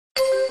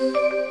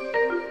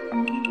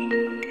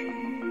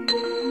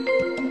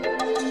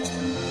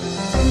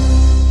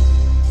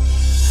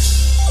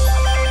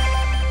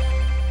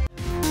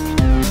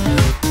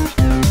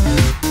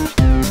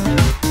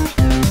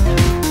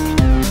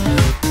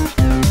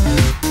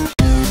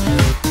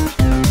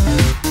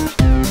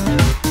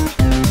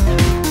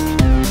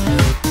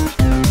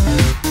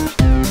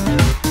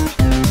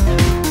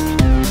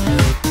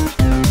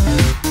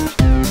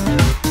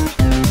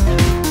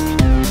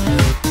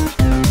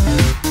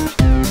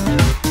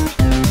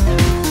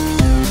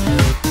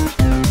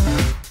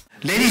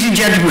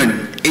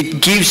Gentlemen,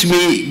 it gives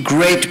me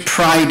great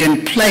pride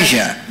and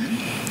pleasure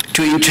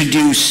to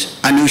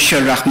introduce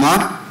Anusha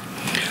Rahman,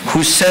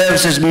 who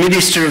serves as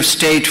Minister of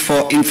State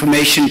for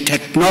Information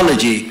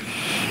Technology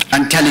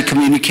and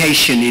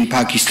Telecommunication in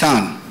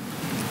Pakistan.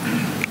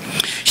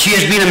 She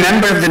has been a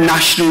member of the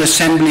National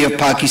Assembly of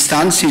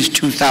Pakistan since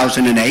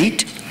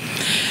 2008.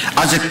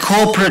 As a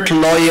corporate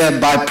lawyer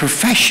by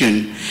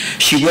profession,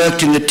 she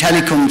worked in the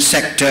telecom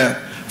sector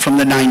from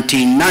the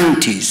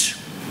 1990s.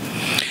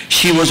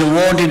 She was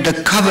awarded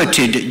the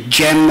coveted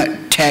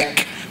GEM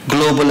Tech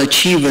Global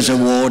Achievers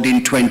Award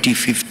in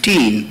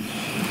 2015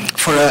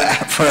 for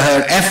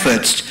her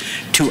efforts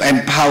to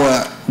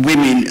empower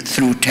women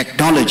through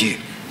technology.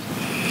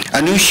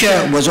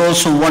 Anusha was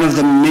also one of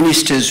the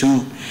ministers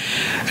who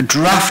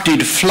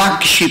drafted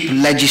flagship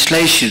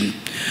legislation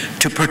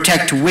to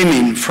protect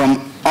women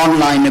from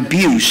online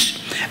abuse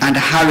and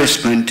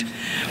harassment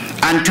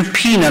and to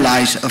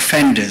penalize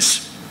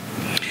offenders.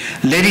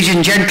 Ladies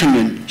and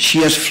gentlemen, she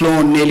has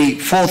flown nearly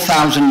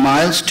 4,000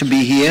 miles to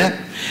be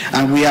here,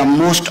 and we are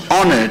most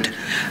honored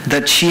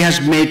that she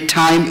has made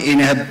time in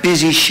her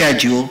busy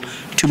schedule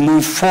to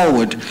move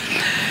forward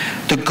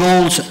the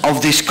goals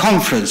of this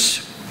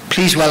conference.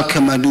 Please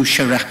welcome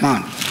Anusha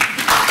Rahman.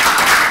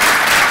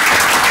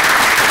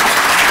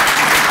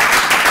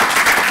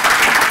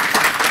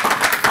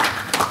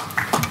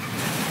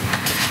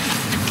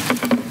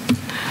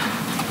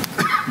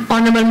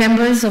 Honourable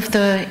members of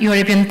the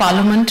European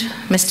Parliament,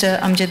 Mr.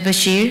 Amjad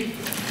Bashir,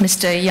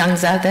 Mr. Young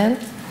Zadel,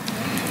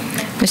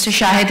 Mr.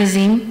 Shahid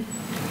Azim,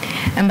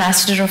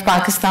 Ambassador of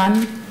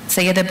Pakistan,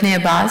 Syed Abne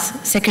Abbas,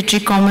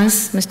 Secretary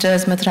Commerce, Mr.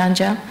 Azmat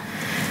Ranja,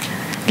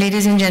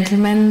 ladies and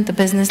gentlemen, the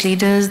business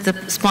leaders, the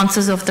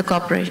sponsors of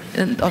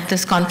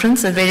this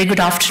conference, a very good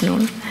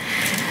afternoon.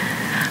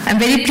 I'm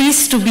very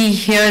pleased to be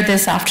here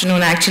this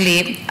afternoon,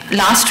 actually.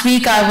 Last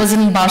week I was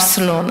in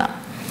Barcelona.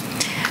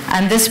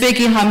 And this week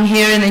I'm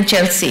here in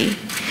Chelsea.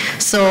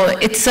 So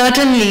it's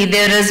certainly,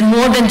 there is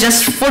more than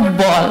just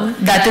football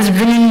that is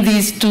bringing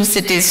these two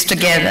cities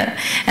together.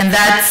 And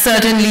that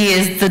certainly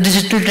is the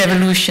digital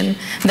revolution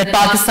that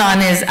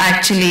Pakistan is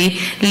actually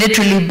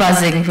literally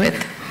buzzing with.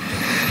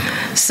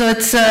 So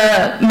it's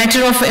a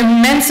matter of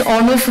immense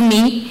honor for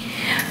me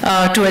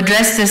to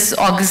address this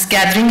august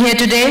gathering here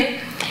today.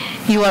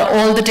 You are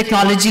all the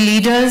technology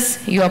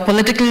leaders, you are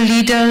political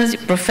leaders,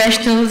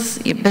 professionals,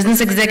 business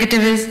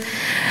executives,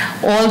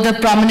 all the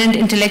prominent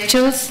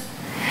intellectuals,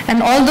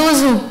 and all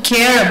those who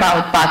care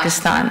about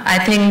Pakistan.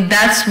 I think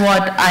that's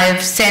what I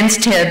have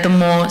sensed here the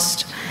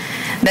most,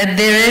 that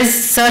there is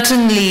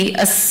certainly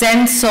a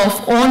sense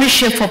of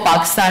ownership for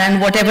Pakistan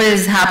and whatever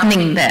is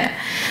happening there.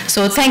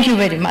 So thank you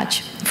very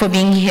much for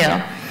being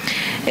here.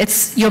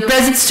 Your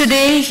presence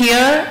today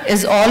here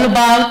is all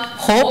about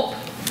hope,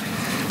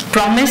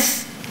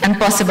 promise, and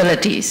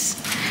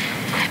possibilities.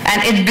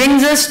 And it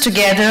brings us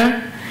together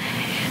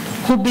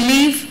who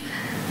believe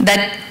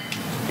that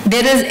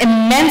there is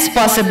immense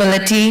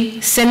possibility,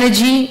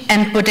 synergy,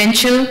 and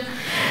potential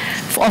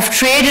of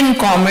trade and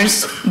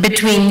commerce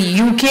between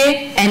UK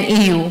and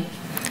EU.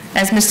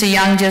 As Mr.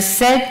 Young just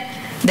said,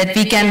 that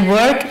we can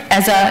work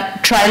as a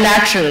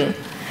trilateral.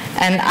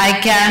 And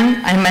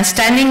I'm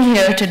standing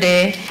here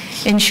today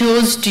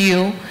ensures to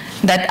you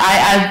that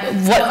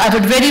I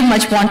would very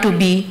much want to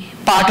be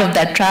part of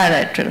that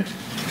trilateral.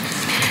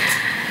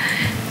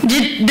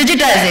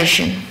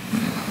 Digitization,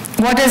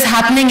 what is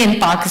happening in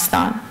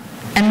Pakistan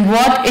and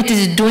what it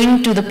is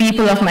doing to the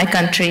people of my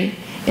country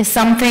is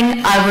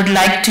something I would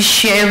like to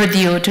share with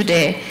you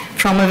today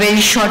from a very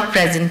short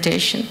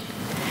presentation.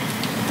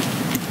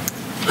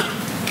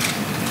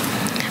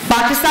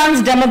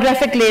 Pakistan's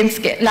demographic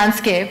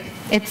landscape,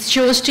 it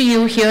shows to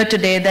you here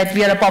today that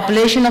we are a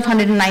population of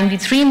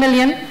 193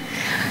 million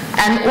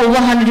and over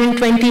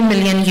 120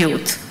 million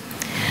youth.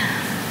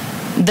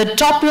 The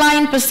top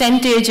line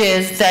percentage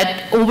is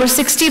that over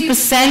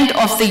 60%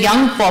 of the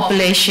young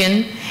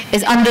population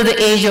is under the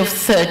age of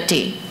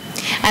 30.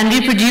 And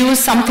we produce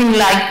something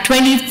like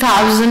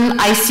 20,000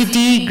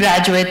 ICT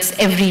graduates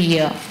every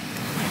year.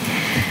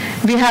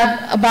 We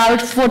have about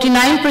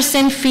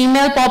 49%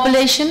 female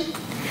population,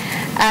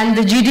 and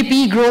the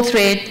GDP growth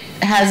rate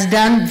has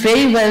done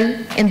very well.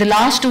 In the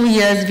last 2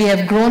 years, we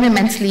have grown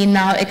immensely,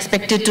 now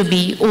expected to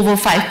be over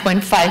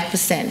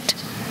 5.5%.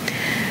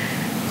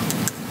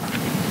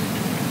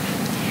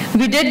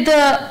 We did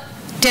the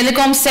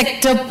telecom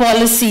sector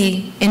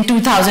policy in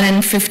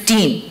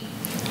 2015.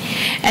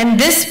 And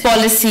this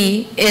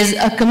policy is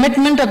a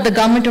commitment of the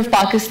government of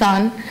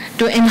Pakistan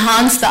to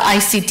enhance the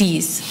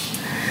ICTs.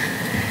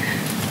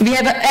 We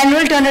have an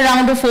annual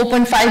turnaround of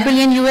 4.5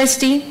 billion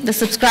USD. The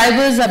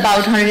subscribers are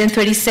about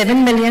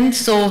 137 million.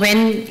 So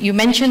when you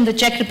mention the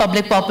Czech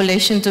Republic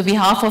population to be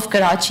half of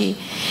Karachi,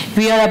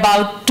 we are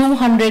about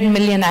 200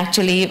 million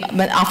actually.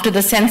 After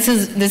the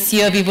census this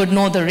year, we would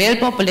know the real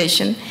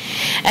population,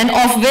 and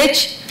of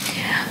which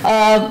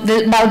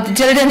the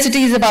gender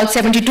density is about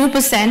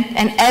 72%.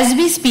 And as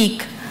we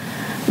speak,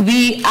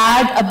 we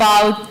add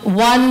about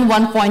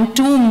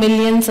 1.2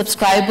 million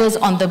subscribers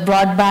on the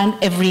broadband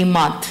every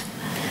month.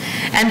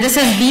 And this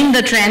has been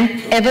the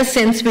trend ever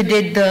since we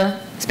did the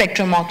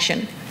spectrum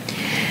auction.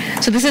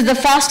 So this is the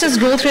fastest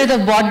growth rate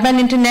of broadband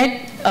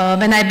internet.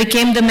 When I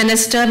became the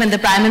minister, when the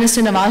Prime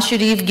Minister Nawaz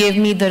Sharif gave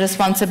me the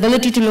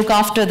responsibility to look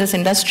after this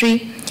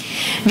industry,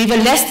 we were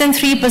less than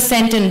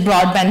 3% in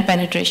broadband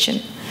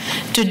penetration.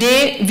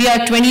 Today, we are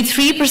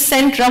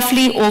 23%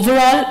 roughly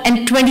overall,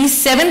 and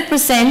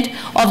 27%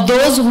 of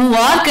those who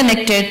are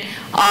connected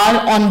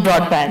are on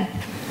broadband.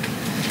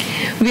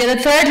 We are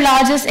the third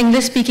largest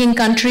English-speaking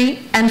country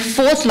and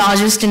fourth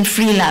largest in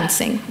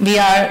freelancing. We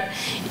are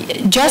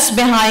just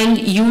behind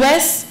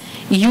US,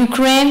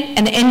 Ukraine,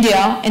 and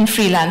India in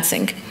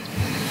freelancing.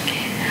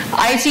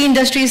 IT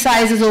industry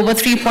size is over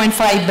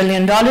 $3.5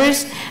 billion,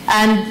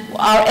 and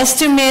our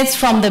estimates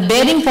from the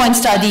Bearing Point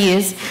study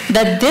is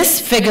that this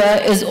figure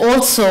is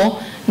also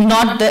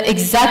not the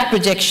exact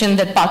projection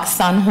that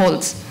Pakistan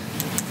holds.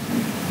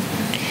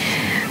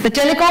 The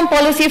telecom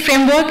policy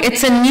framework,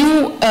 it's a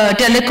new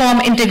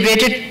telecom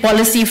integrated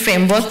policy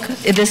framework.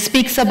 It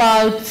speaks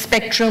about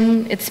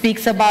spectrum, it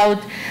speaks about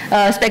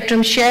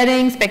spectrum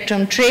sharing,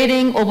 spectrum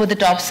trading,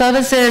 over-the-top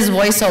services,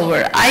 voice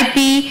over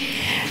IP.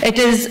 It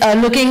is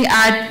looking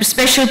at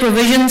special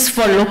provisions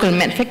for local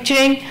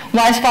manufacturing,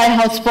 Wi-Fi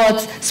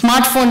hotspots,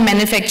 smartphone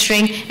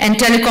manufacturing, and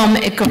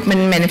telecom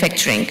equipment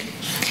manufacturing.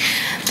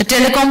 The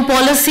telecom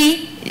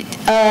policy,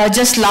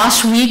 just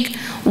last week,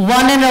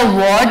 won an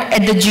award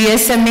at the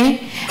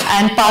GSMA,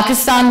 and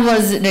Pakistan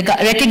was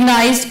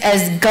recognized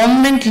as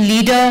government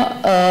leader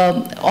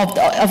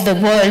of the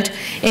world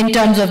in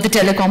terms of the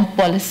telecom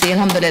policy,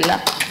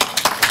 alhamdulillah.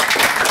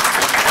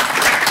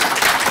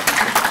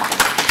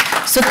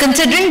 So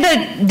considering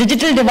the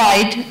digital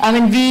divide, I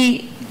mean,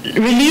 we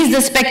released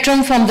the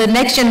spectrum from the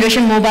next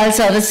generation mobile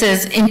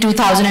services in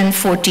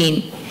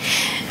 2014.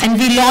 And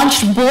we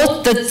launched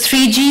both the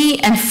 3G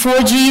and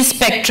 4G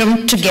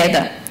spectrum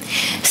together.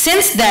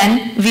 Since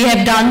then, we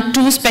have done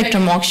 2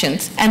 spectrum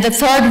auctions, and the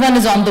third one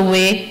is on the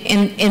way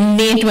in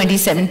May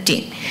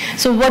 2017.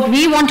 So what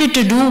we wanted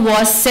to do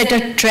was set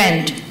a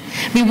trend.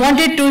 We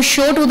wanted to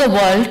show to the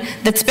world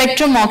that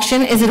spectrum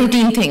auction is a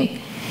routine thing,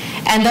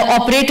 and the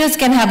operators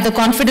can have the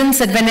confidence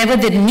that whenever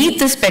they need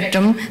the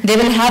spectrum, they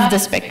will have the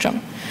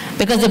spectrum.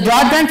 Because the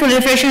broadband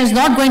proliferation is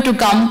not going to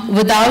come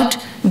without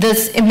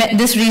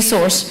this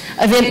resource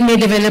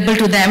made available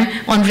to them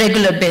on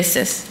regular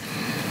basis.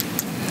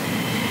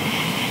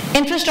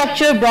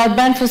 Infrastructure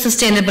broadband for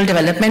sustainable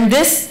development.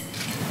 This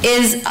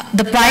is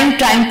the prime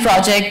time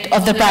project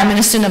of the Prime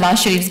Minister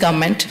Nawaz Sharif's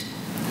government.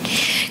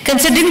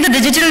 Considering the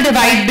digital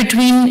divide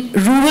between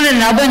rural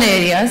and urban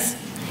areas,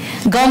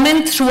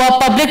 government through a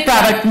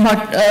public-private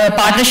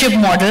partnership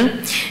model,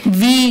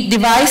 we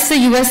devised the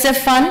USF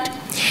fund,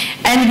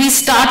 and we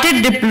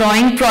started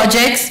deploying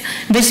projects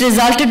which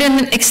resulted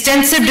in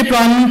extensive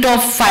deployment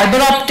of fiber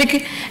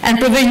optic and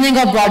provisioning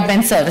of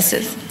broadband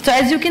services. So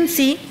as you can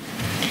see,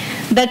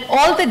 that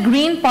all the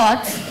green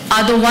parts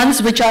are the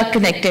ones which are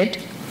connected.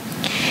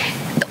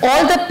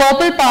 All the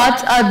purple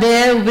parts are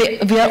there,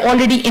 we are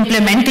already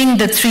implementing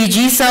the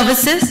 3G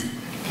services.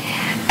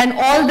 And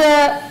all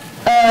the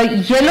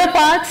yellow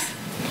parts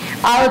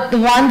are the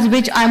ones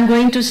which I'm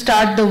going to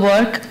start the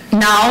work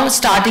now,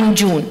 starting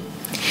June.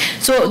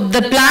 So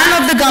the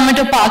plan of the government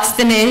of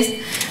Pakistan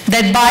is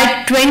that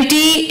by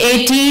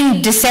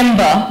 2018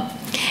 December,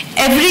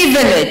 every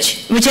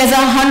village which has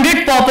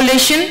 100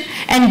 population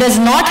and does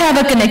not have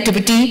a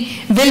connectivity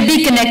will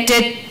be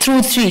connected through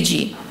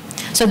 3G.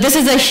 So this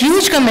is a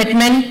huge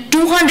commitment,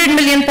 200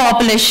 million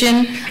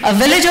population, a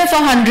village of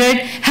 100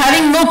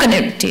 having no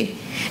connectivity,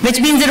 which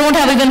means they don't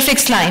have even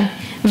fixed line,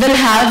 will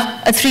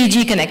have a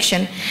 3G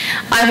connection.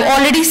 I've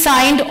already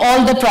signed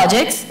all the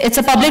projects. It's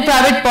a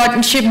public-private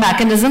partnership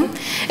mechanism.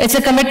 It's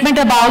a commitment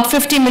about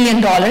 $50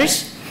 million.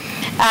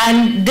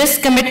 And this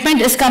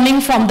commitment is coming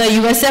from the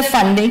USF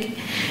funding.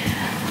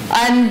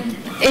 And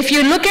if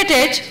you look at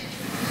it,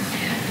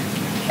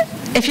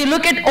 if you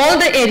look at all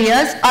the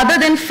areas other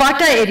than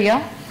FATA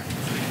area,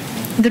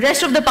 the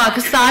rest of the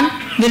Pakistan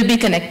will be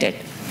connected.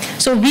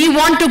 So we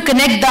want to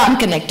connect the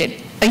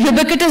unconnected, a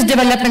ubiquitous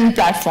development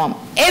platform.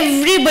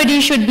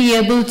 Everybody should be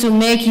able to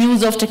make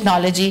use of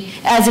technology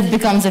as it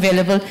becomes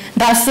available.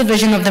 That's the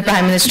vision of the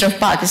Prime Minister of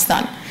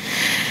Pakistan.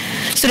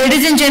 So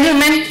ladies and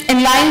gentlemen,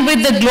 in line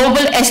with the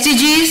global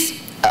SDGs,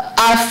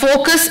 our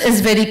focus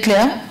is very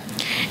clear.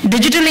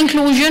 Digital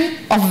inclusion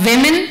of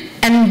women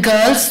and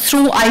girls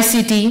through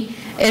ICT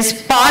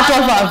is part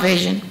of our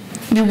vision.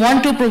 We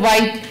want to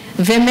provide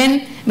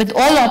women with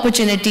all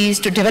opportunities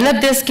to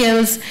develop their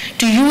skills,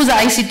 to use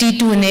ICT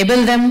to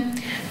enable them,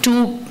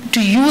 to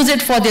use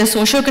it for their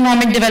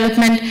socio-economic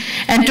development,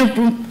 and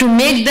to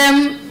make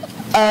them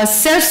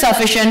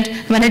self-sufficient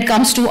when it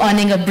comes to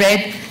earning a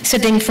bread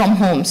sitting from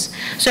homes.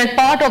 So as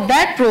part of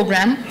that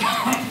program,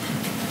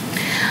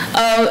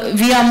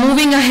 we are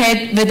moving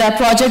ahead with our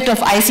project of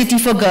ICT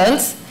for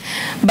girls.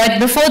 But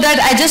before that,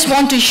 I just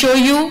want to show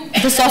you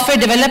the software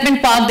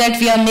development park that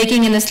we are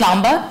making in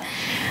Islamabad.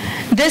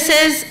 This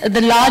is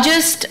the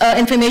largest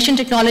information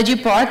technology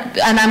park,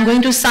 and I'm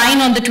going to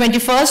sign on the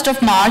 21st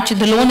of March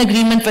the loan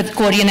agreement with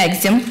Korean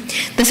Exim.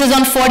 This is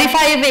on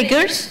 45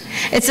 acres.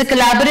 It's a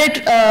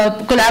collaborative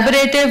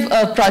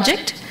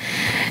project.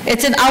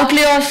 It's an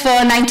outlay of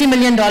 $90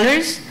 million.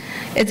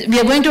 We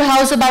are going to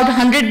house about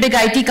 100 big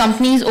IT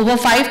companies, over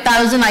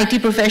 5,000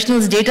 IT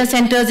professionals, data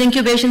centers,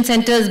 incubation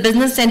centers,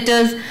 business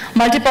centers,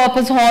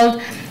 multipurpose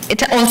halls.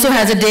 It also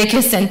has a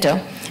daycare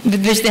center,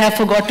 with which they have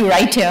forgot to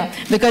write here,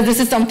 because this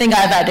is something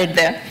I've added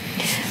there.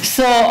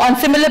 So on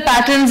similar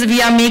patterns,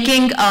 we are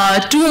making 2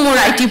 more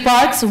IT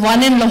parks,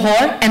 one in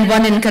Lahore and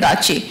one in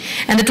Karachi.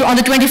 And on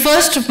the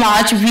 21st of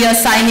March, we are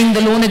signing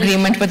the loan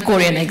agreement with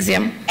Korean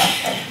Exim.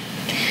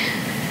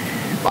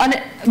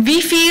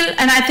 We feel,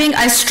 and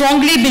I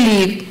strongly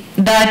believe,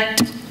 that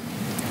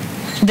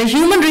the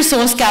human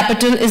resource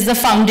capital is the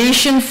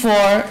foundation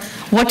for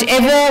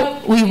whatever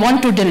we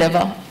want to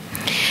deliver.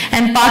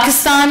 And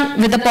Pakistan,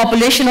 with a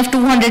population of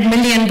 200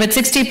 million, with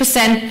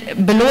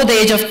 60% below the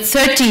age of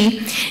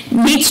 30,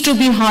 needs to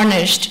be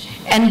harnessed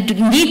and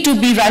need to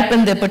be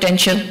ripen their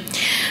potential.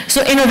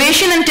 So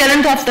innovation and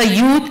talent of the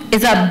youth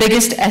is our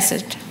biggest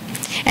asset.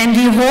 And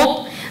we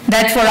hope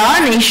that for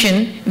our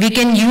nation, we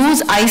can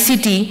use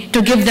ICT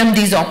to give them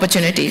these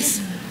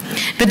opportunities.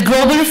 With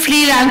global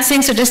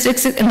freelancing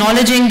statistics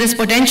acknowledging this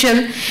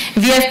potential,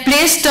 we have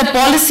placed a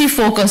policy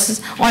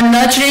focus on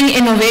nurturing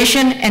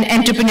innovation and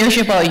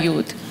entrepreneurship of our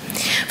youth.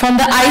 From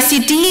the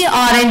ICT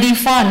R&D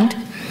fund,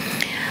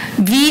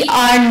 we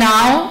are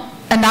now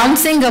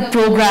announcing a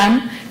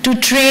program to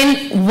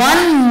train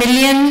 1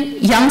 million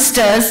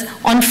youngsters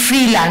on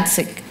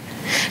freelancing.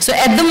 So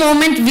at the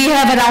moment, we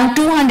have around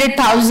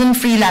 200,000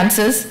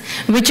 freelancers,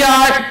 which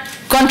are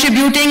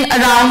contributing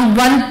around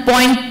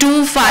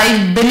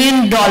 $1.25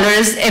 billion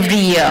every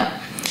year.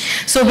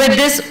 So with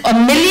this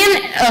 1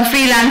 million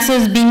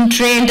freelancers being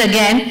trained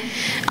again,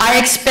 I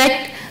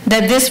expect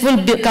that this will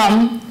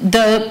become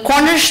the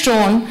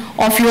cornerstone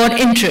of your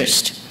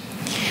interest,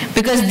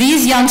 because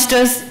these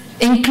youngsters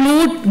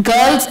include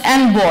girls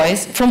and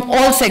boys from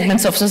all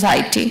segments of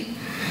society.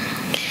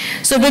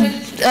 So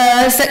with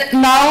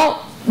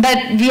now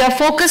that we are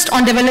focused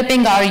on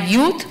developing our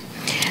youth,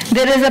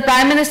 there is a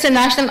Prime Minister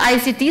National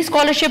ICT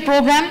Scholarship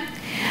Program.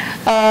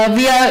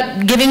 We are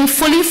giving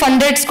fully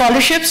funded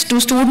scholarships to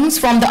students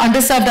from the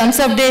underserved,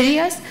 unserved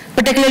areas,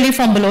 particularly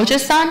from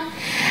Balochistan,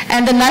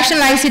 and the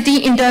National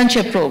ICT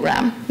Internship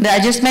Program. I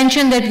just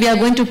mentioned that we are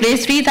going to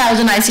place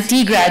 3,000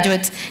 ICT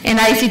graduates in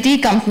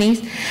ICT companies,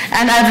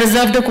 and I've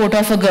reserved a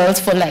quota for girls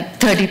for like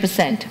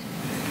 30%.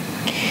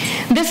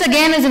 This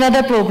again is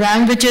another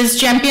program which is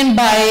championed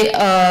by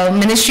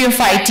Ministry of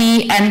IT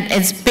and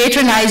is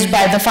patronized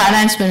by the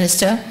Finance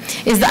Minister,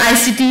 is the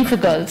ICT for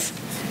Girls.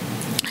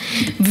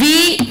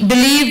 We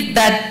believe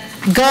that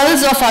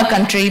girls of our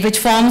country, which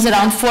forms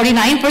around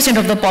 49%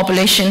 of the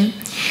population,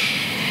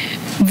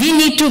 we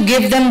need to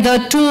give them the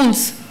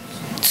tools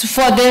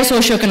for their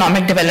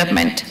socio-economic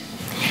development.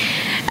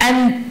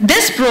 And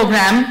this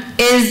program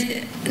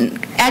is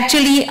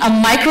actually a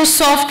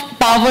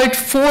Microsoft-powered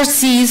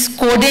 4Cs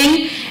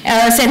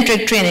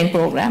coding-centric training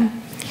program.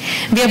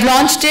 We have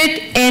launched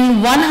it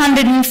in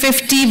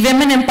 150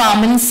 women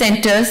empowerment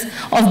centers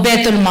of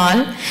Baitul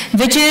Mal,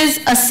 which is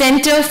a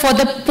center for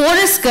the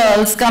poorest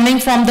girls coming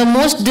from the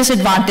most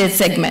disadvantaged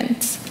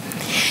segments.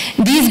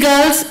 These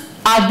girls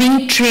are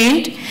being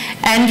trained,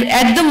 and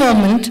at the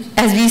moment,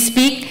 as we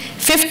speak,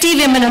 50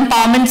 women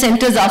empowerment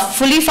centers are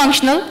fully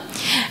functional,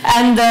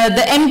 and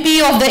the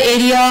MP of the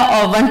area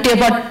of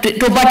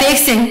Tobatek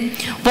Singh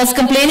was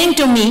complaining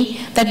to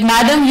me that,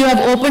 "Madam, you have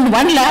opened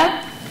one lab,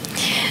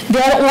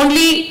 there are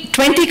only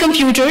 20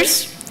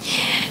 computers,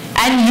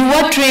 and you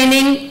are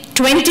training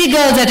 20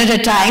 girls at a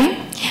time,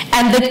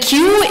 and the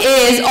queue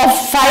is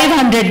of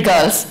 500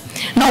 girls.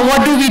 Now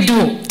what do we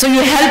do? So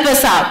you help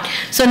us out."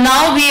 So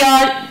now we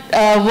are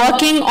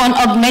working on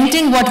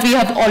augmenting what we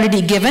have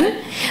already given,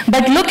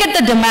 but look at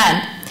the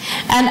demand.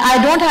 And I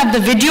don't have the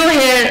video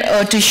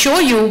here to show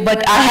you,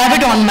 but I have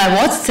it on my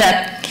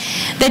WhatsApp,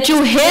 that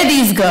you hear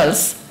these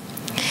girls.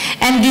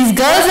 And these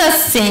girls are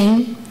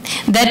saying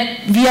that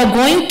we are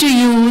going to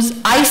use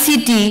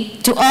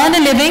ICT to earn a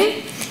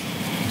living,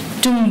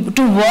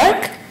 to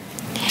work,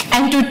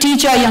 and to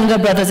teach our younger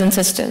brothers and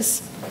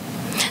sisters.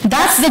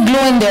 That's the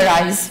glow in their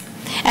eyes.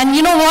 And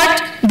you know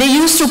what? They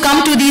used to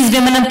come to these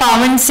women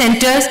empowerment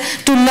centers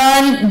to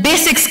learn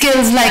basic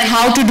skills like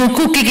how to do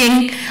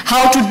cooking,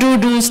 how to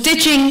do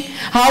stitching,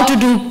 how to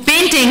do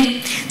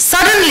painting.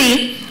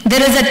 Suddenly,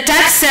 there is a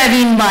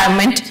tech-savvy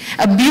environment,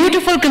 a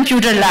beautiful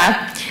computer lab,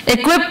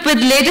 equipped with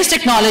latest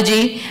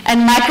technology,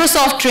 and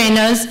Microsoft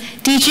trainers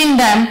teaching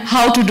them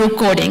how to do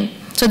coding.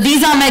 So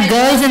these are my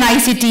girls in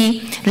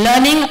ICT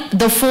learning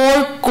the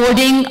 4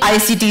 coding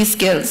ICT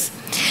skills.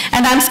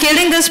 And I'm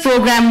scaling this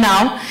program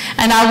now,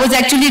 and I was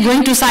actually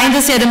going to sign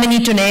the ceremony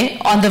today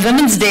on the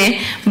Women's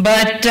Day,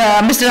 but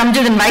Mr.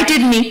 Amjad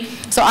invited me,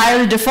 so I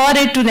will defer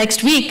it to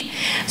next week.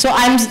 So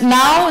I'm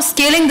now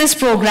scaling this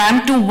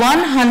program to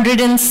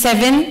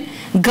 107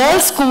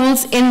 girls'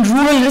 schools in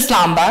rural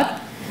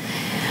Islamabad,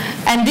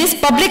 and these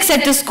public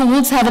sector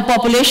schools have a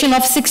population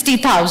of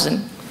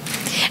 60,000.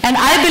 And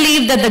I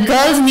believe that the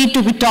girls need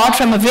to be taught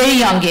from a very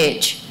young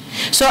age.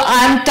 So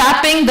I'm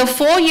tapping the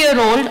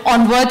 4-year-old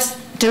onwards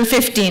till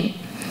 15.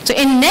 So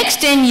in next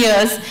 10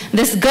 years,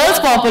 this girls'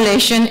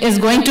 population is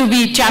going to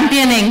be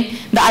championing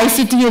the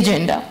ICT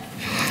agenda.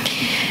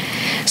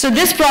 So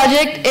this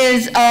project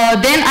is,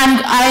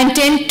 I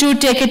intend to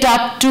take it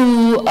up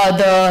to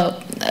the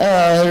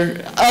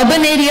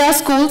urban area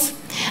schools,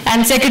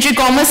 and Secretary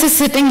Commerce is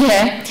sitting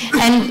here,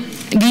 and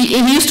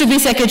he used to be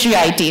Secretary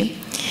IT.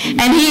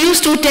 And he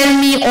used to tell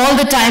me all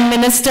the time,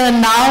 Minister,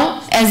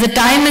 now as the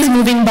time is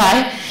moving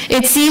by,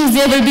 it seems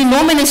there will be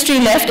no ministry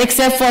left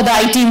except for the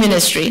IT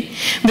ministry.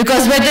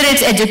 Because whether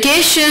it's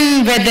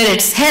education, whether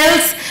it's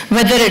health,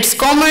 whether it's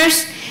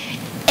commerce,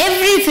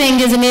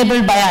 everything is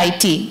enabled by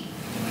IT.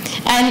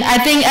 And I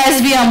think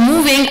as we are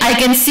moving, I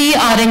can see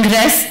our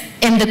ingress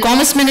in the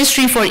Commerce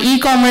Ministry for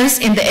e-commerce,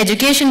 in the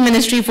Education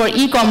Ministry for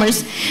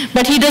e-commerce,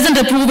 but he doesn't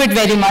approve it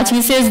very much.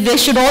 He says they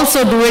should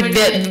also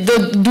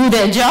do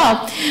their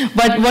job.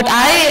 But what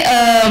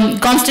I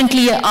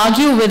constantly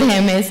argue with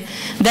him is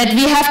that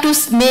we have to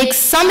make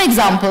some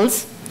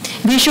examples.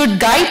 We should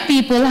guide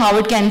people how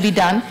it can be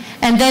done,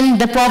 and then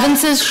the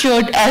provinces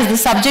should, as the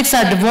subjects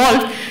are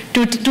devolved,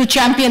 to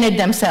champion it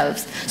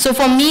themselves. So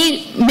for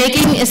me,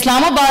 making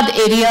Islamabad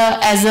area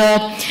as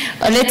a,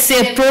 let's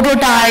say, a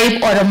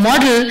prototype or a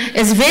model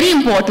is very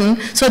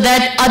important so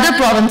that other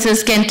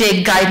provinces can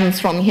take guidance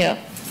from here.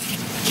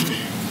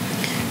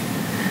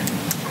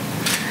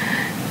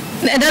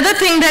 Another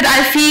thing that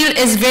I feel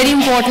is very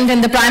important,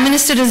 and the Prime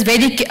Minister is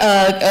very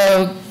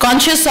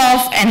conscious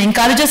of and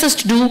encourages us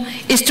to do,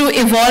 is to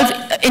evolve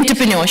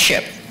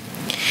entrepreneurship.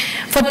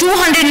 For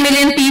 200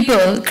 million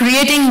people,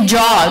 creating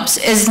jobs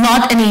is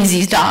not an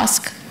easy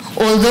task.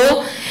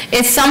 Although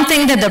it's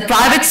something that the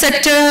private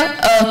sector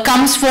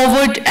comes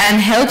forward and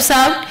helps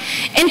out,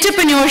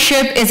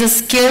 entrepreneurship is a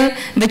skill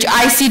which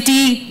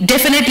ICT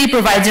definitely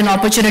provides an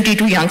opportunity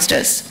to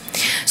youngsters.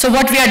 So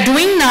what we are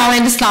doing now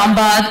in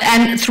Islamabad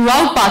and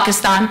throughout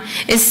Pakistan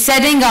is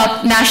setting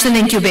up national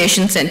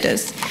incubation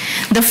centers.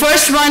 The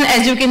first one,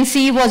 as you can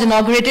see, was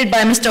inaugurated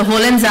by Mr.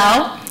 Holen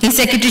Zhao. He's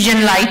Secretary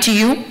General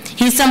ITU.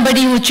 He's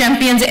somebody who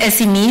champions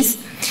SMEs.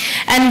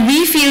 And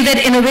we feel that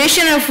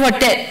innovation of our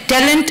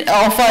talent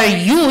of our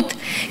youth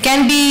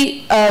can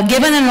be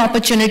given an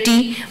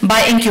opportunity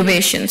by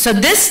incubation. So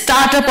this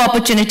startup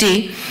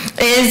opportunity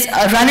is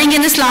running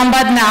in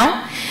Islamabad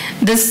now.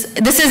 This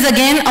is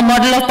again a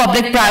model of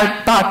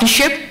public-private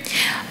partnership.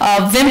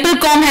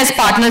 Wimpelcom has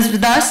partners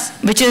with us,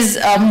 which is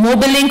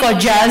Mobilink or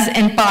Jazz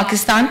in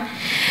Pakistan.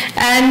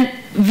 And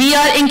we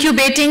are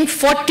incubating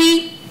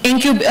 40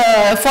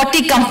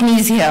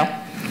 companies here.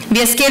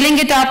 We are scaling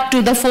it up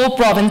to the 4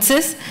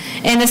 provinces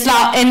in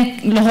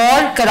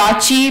Lahore,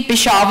 Karachi,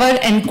 Peshawar,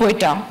 and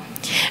Quetta.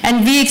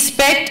 And we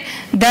expect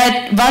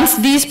that once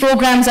these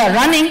programs are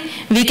running,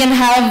 we can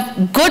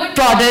have good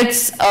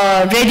products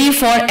ready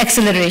for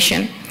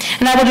acceleration.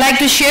 And I would like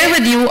to share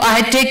with you,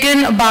 I had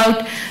taken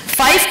about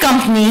 5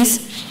 companies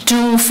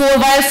to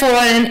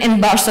 4x4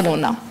 in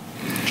Barcelona.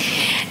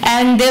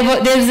 And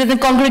there's a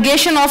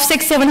congregation of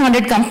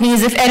 600-700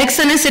 companies. If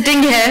Ericsson is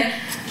sitting here,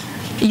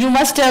 you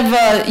must have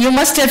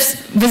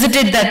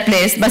visited that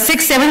place, but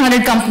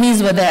 600-700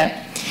 companies were there.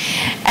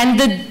 And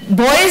the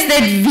boys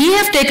that we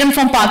have taken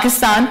from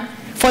Pakistan,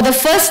 for the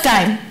first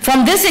time,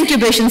 from this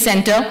incubation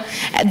center,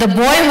 the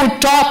boy who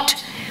topped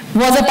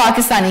was a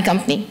Pakistani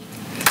company.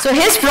 So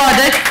his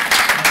product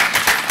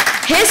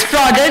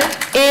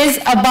is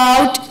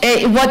about,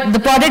 what the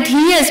product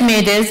he has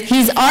made is,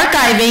 he's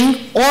archiving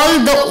all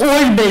the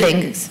old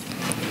buildings.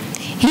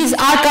 He's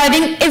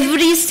archiving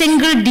every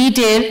single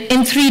detail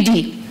in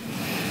 3D.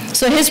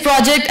 So his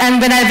project,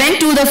 and when I went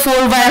to the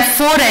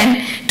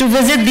 4x4 to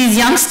visit these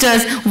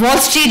youngsters, Wall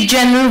Street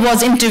Journal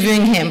was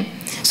interviewing him.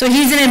 So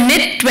he's in his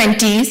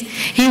mid-20s.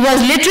 He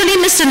was literally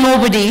Mr.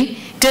 Nobody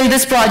till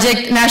this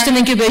project, National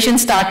Incubation,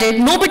 started.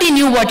 Nobody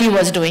knew what he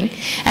was doing.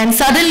 And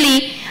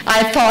suddenly,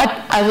 I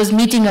thought I was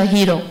meeting a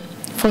hero.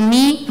 For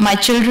me, my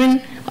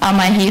children are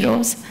my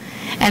heroes.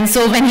 And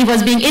so when he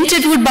was being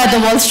interviewed by the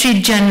Wall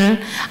Street Journal,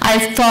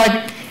 I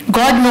thought,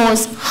 God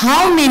knows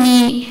how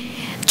many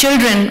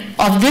children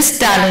of this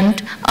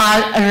talent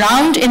are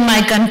around in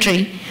my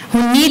country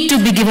who need to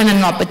be given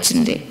an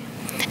opportunity.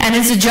 And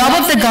it's the job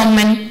of the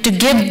government to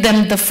give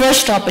them the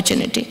first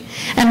opportunity.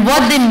 And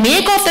what they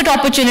make of that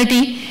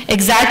opportunity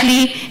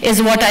exactly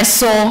is what I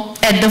saw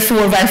at the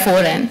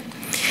 4x4 end.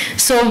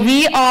 So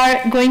we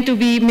are going to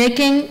be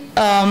making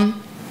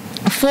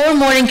 4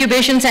 more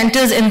incubation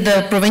centers in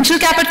the provincial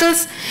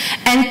capitals,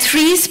 and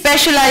 3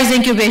 specialized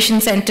incubation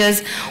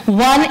centers,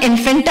 1 in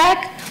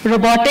fintech,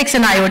 robotics,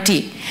 and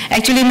IoT.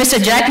 Actually,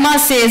 Mr. Jack Ma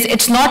says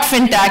it's not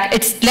fintech,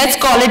 let's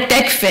call it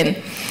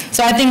techfin.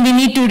 So I think we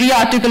need to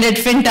re-articulate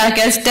fintech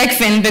as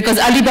techfin because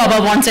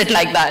Alibaba wants it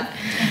like that.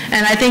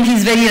 And I think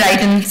he's very right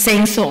in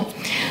saying so.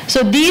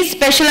 So these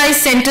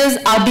specialized centers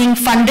are being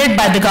funded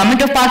by the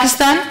government of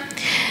Pakistan.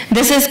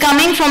 This is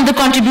coming from the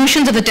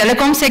contributions of the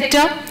telecom sector,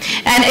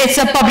 and it's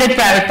a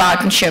public-private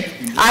partnership.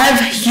 I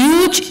have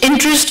huge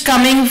interest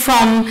coming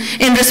from,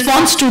 in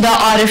response to the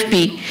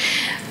RFP.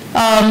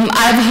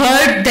 I've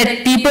heard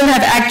that people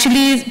have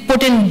actually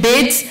put in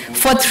bids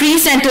for 3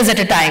 centers at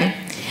a time.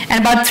 And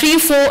about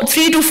 300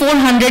 to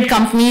 400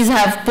 companies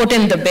have put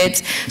in the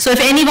bids. So if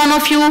any one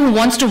of you who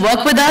wants to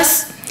work with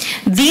us,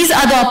 these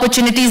are the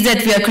opportunities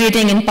that we are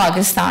creating in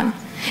Pakistan.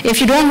 If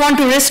you don't want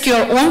to risk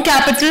your own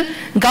capital,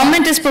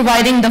 government is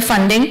providing the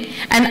funding,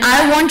 and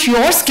I want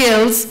your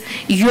skills,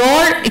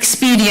 your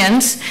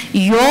experience,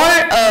 your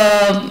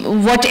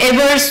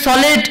whatever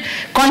solid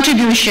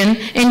contribution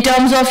in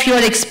terms of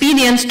your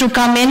experience to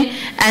come in,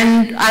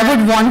 and I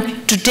would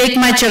want to take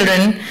my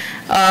children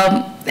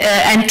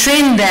and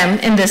train them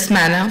in this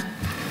manner.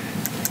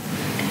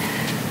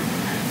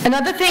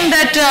 Another thing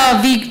that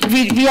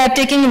we are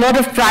taking a lot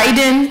of pride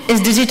in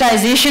is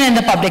digitization in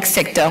the public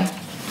sector.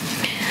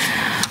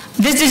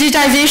 This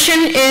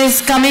digitization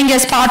is coming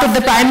as part of the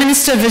Prime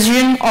Minister's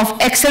vision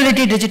of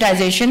accelerated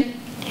digitization.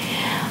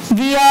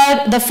 We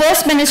are the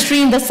first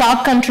ministry in the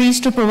SAARC countries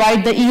to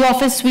provide the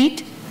e-office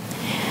suite.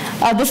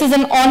 This is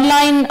an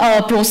online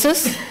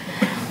process.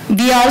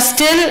 We are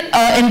still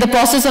in the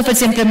process of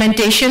its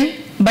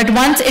implementation, but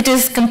once it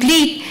is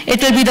complete,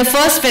 it will be the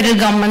first federal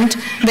government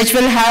which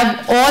will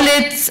have all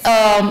its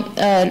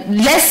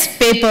less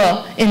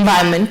paper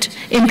environment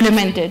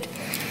implemented.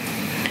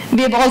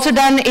 We have also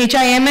done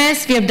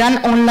HIMS, we have done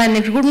online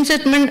recruitment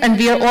settlement, and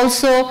we are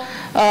also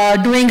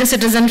doing a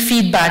citizen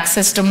feedback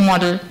system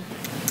model.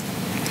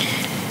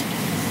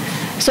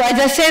 So as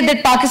I said,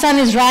 that Pakistan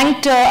is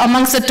ranked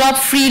amongst the top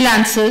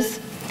freelancers,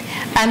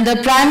 and the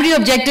primary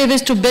objective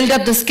is to build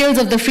up the skills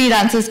of the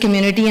freelancers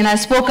community, and I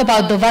spoke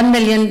about the 1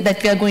 million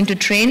that we are going to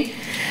train.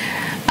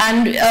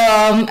 And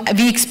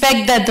we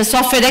expect that the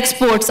software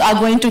exports are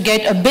going to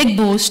get a big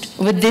boost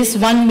with this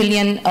 1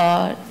 million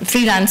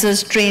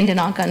freelancers trained in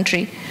our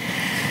country.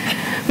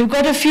 We've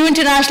got a few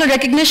international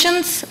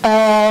recognitions.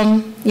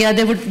 Yeah,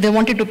 they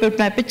wanted to put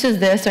my pictures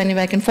there, so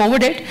anyway, I can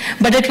forward it.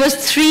 But it was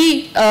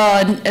 3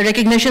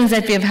 recognitions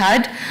that we've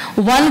had.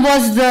 One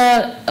was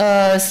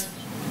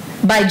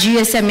by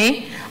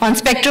GSMA on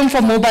Spectrum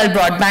for Mobile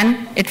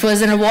Broadband. It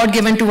was an award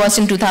given to us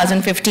in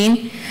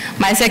 2015.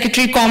 My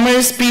Secretary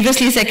Commerce,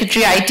 previously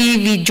Secretary IT,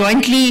 we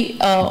jointly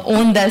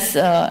owned this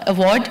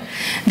award.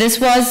 This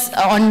was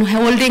on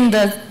holding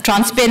the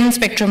transparent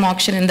spectrum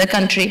auction in the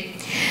country.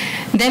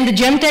 Then the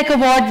GemTech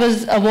Award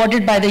was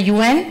awarded by the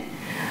UN.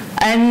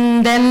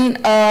 And then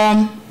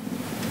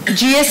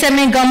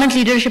GSMA Government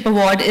Leadership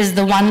Award is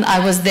the one I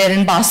was there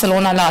in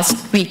Barcelona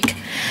last week.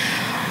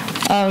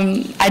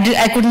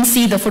 I couldn't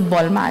see the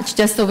football match,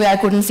 just the way I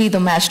couldn't see the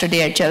match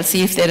today at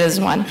Chelsea, if there is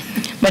one.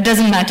 But it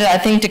doesn't matter. I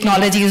think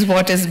technology is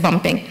what is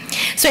bumping.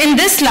 So in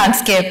this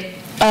landscape,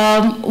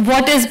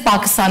 what is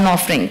Pakistan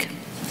offering?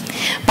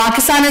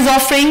 Pakistan is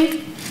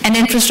offering an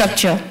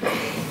infrastructure,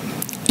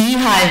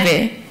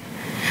 e-highway.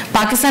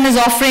 Pakistan is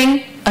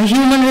offering a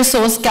human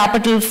resource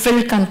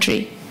capital-filled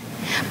country.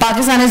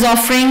 Pakistan is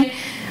offering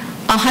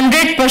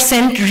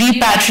 100%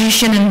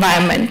 repatriation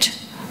environment,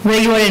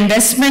 where your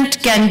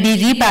investment can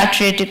be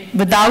repatriated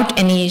without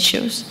any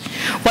issues.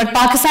 What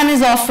Pakistan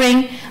is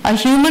offering, a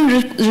human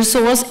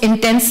resource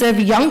intensive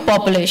young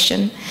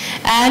population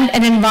and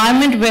an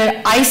environment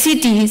where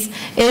ICTs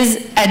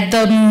is at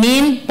the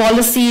main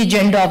policy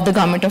agenda of the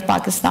government of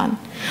Pakistan.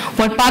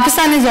 What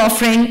Pakistan is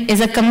offering is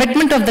a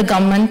commitment of the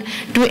government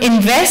to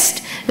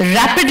invest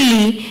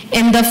rapidly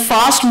in the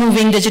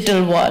fast-moving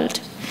digital world.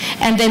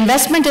 And the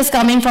investment is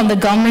coming from the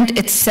government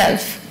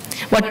itself.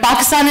 What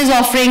Pakistan is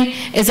offering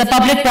is a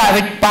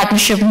public-private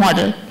partnership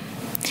model.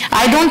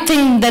 I don't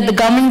think that the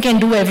government can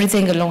do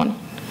everything alone.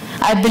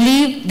 I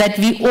believe that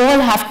we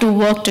all have to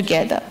work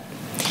together.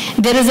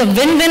 There is a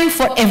win-win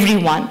for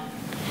everyone.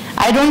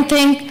 I don't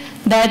think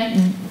that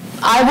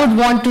I would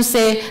want to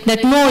say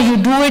that, no, you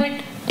do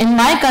it in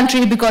my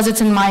country because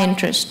it's in my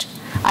interest.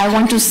 I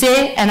want to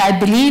say, and I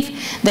believe,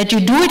 that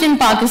you do it in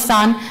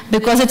Pakistan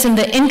because it's in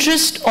the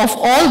interest of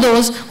all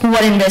those who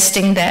are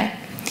investing there.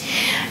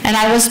 And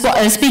I was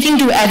speaking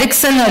to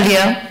Ericsson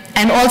earlier,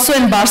 and also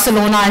in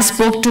Barcelona, I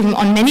spoke to him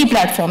on many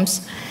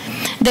platforms,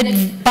 that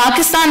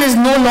Pakistan is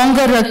no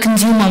longer a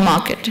consumer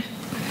market.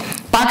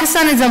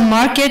 Pakistan is a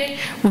market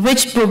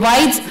which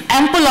provides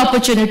ample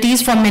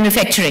opportunities for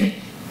manufacturing.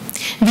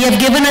 We have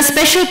given a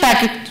special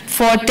package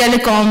for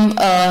telecom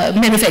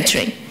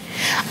manufacturing.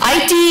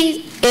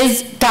 IT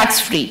is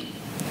tax-free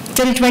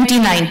till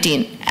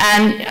 2019.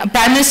 And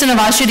Prime Minister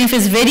Nawaz Sharif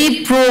is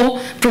very pro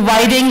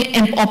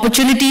providing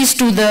opportunities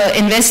to the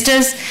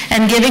investors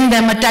and giving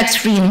them a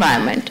tax-free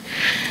environment.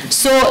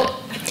 So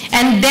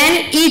And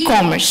then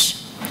e-commerce.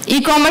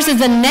 E-commerce is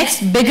the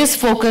next biggest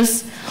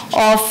focus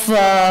of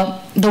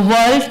the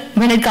world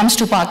when it comes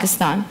to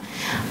Pakistan.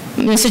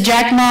 Mr.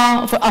 Jack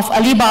Ma of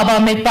Alibaba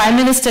met Prime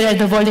Minister at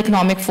the World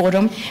Economic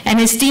Forum, and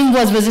his team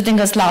was visiting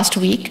us last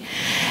week.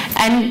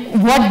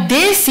 And what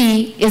they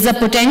see is a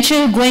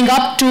potential going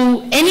up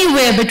to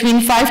anywhere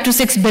between $5 to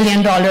 $6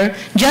 billion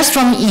just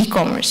from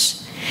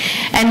e-commerce.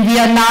 And we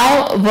are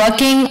now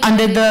working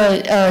under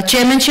the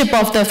chairmanship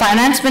of the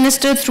finance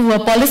minister through a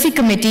policy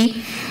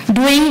committee,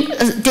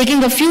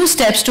 taking a few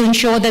steps to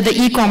ensure that the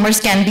e-commerce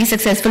can be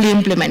successfully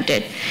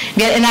implemented.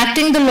 We are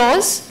enacting the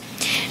laws.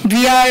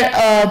 We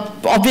are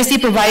obviously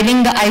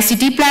providing the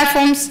ICT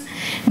platforms.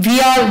 We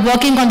are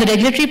working on the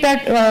regulatory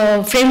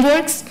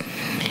frameworks.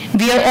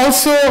 We are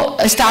also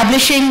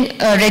establishing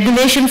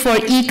regulation for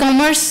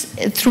e-commerce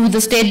through the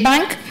State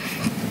Bank,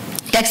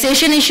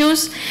 taxation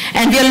issues,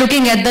 and we are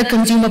looking at the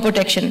consumer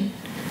protection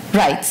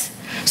rights.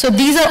 So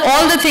these are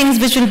all the things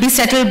which will be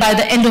settled by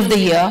the end of the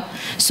year.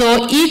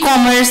 So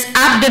e-commerce,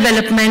 app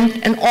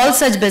development, and all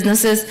such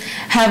businesses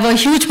have a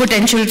huge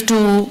potential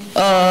to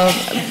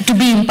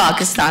be in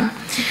Pakistan.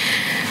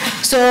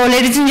 So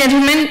ladies and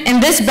gentlemen, in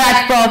this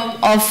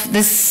backdrop of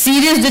this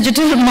serious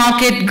digital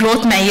market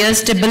growth measures,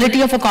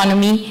 stability of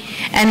economy,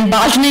 and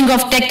burgeoning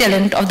of tech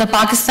talent of the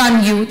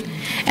Pakistan youth,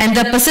 and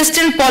the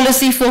persistent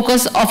policy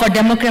focus of a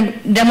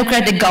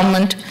democratic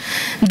government,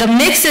 the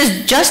mix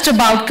is just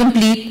about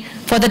complete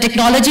for the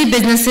technology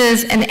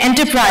businesses and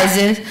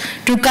enterprises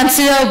to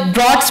consider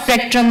broad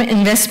spectrum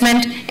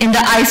investment in the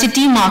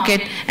ICT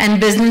market and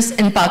business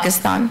in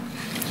Pakistan.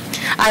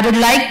 I would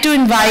like to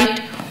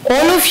invite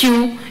all of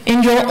you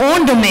in your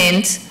own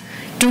domains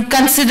to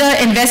consider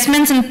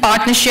investments in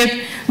partnership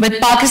with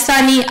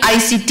Pakistani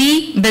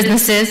ICT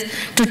businesses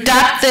to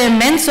tap the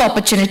immense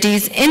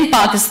opportunities in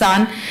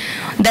Pakistan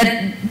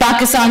that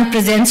Pakistan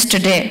presents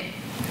today.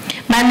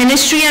 My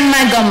ministry and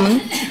my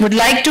government would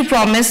like to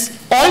promise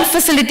all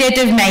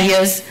facilitative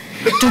measures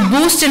to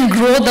boost and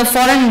grow the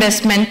foreign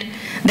investment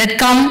that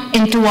come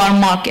into our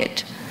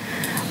market.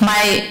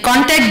 My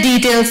contact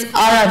details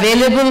are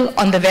available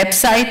on the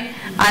website,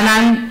 and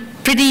I'm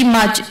pretty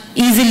much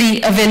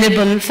easily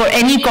available for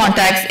any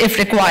contacts if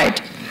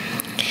required.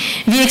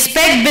 We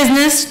expect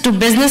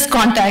business-to-business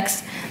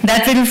contacts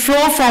that will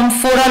flow from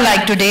fora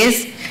like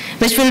today's,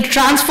 which will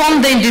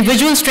transform the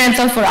individual strength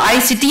of our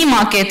ICT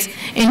markets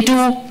into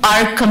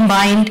our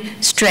combined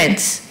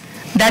strengths.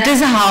 That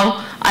is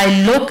how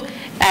I look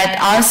at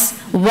us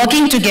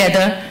working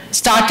together,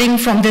 starting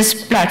from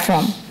this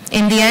platform.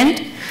 In the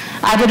end,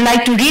 I would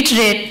like to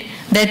reiterate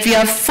that we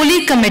are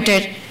fully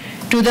committed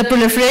to the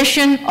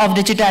proliferation of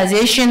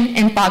digitization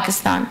in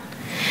Pakistan,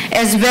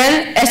 as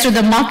well as to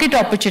the market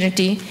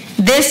opportunity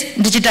this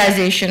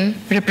digitization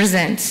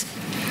represents.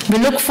 We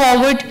look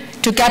forward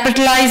to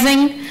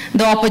capitalizing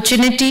the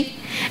opportunity,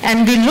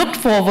 and we look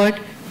forward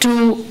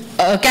to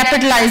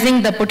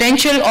capitalizing the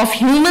potential of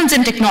humans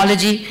and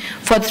technology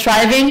for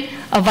thriving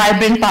a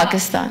vibrant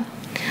Pakistan.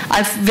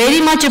 I very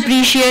much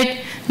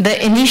appreciate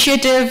the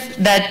initiative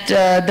that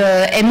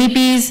the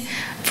MEPs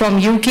from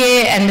UK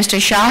and Mr.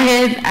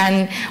 Shahid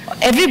and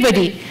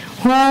everybody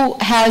who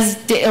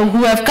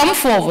have come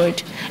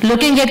forward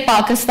looking at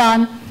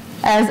Pakistan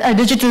as a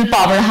digital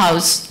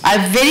powerhouse. I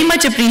very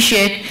much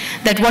appreciate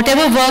that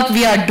whatever work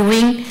we are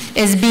doing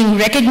is being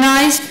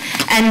recognized,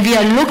 and we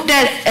are looked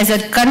at as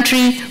a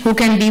country who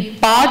can be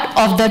part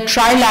of the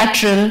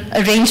trilateral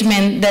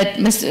arrangement that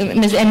Ms.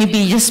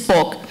 MEP just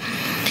spoke.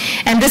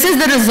 And this is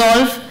the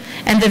resolve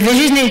and the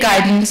visionary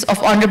guidance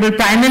of Honorable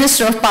Prime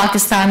Minister of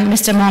Pakistan,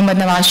 Mr. Mohammad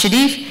Nawaz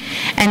Sharif,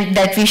 and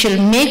that we shall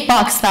make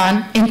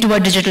Pakistan into a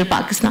digital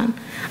Pakistan.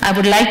 I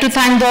would like to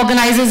thank the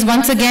organizers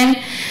once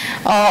again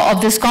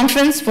of this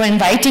conference for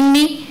inviting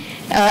me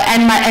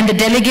and the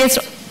delegates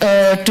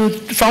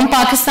from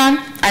Pakistan.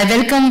 I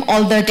welcome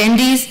all the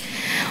attendees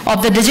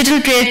of the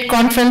Digital Trade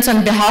Conference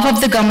on behalf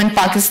of the government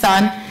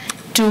Pakistan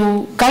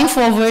to come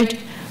forward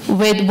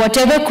with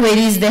whatever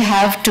queries they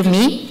have to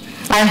me.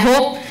 I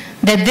hope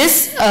that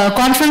this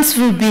conference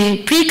will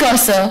be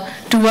precursor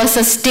to a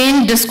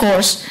sustained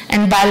discourse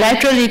and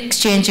bilateral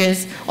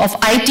exchanges of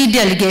IT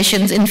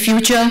delegations in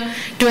future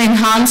to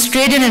enhance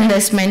trade and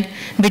investment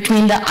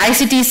between the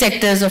ICT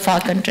sectors of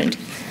our country.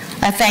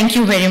 I thank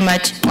you very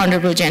much,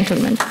 honorable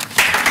gentlemen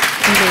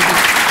and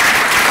ladies.